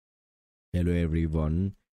Hello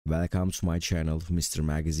everyone, welcome to my channel Mr.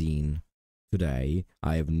 Magazine. Today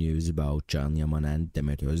I have news about Yaman and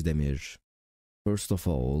Demet Özdemir. First of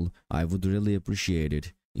all, I would really appreciate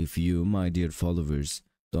it if you, my dear followers,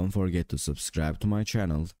 don't forget to subscribe to my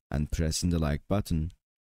channel and pressing the like button.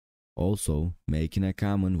 Also, making a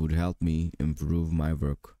comment would help me improve my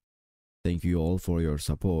work. Thank you all for your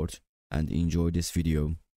support and enjoy this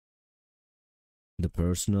video. The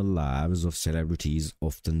personal lives of celebrities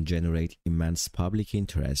often generate immense public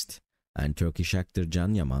interest, and Turkish actor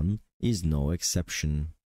Yaman is no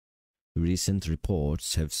exception. Recent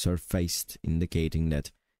reports have surfaced indicating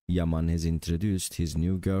that Yaman has introduced his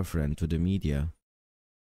new girlfriend to the media.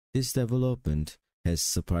 This development has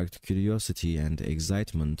sparked curiosity and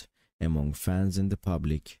excitement among fans and the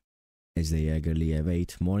public, as they eagerly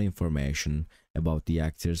await more information about the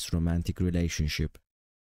actor's romantic relationship.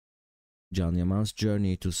 Yaman's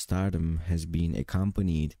journey to stardom has been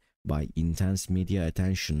accompanied by intense media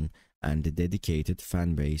attention and a dedicated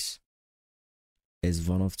fan base. As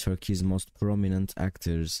one of Turkey's most prominent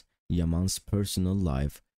actors, Yaman's personal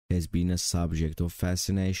life has been a subject of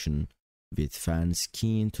fascination, with fans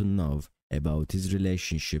keen to know about his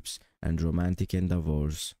relationships and romantic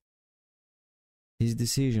endeavors. His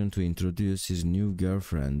decision to introduce his new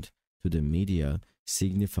girlfriend to the media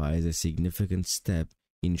signifies a significant step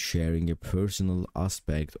in sharing a personal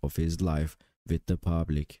aspect of his life with the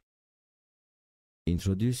public.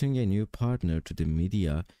 Introducing a new partner to the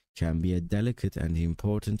media can be a delicate and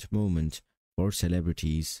important moment for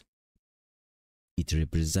celebrities. It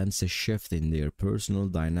represents a shift in their personal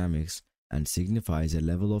dynamics and signifies a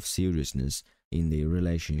level of seriousness in their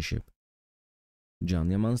relationship.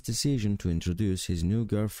 Yaman's decision to introduce his new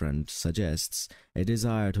girlfriend suggests a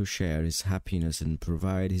desire to share his happiness and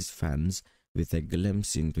provide his fans with a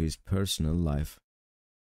glimpse into his personal life.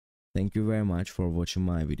 Thank you very much for watching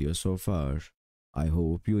my video so far. I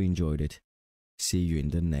hope you enjoyed it. See you in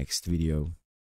the next video.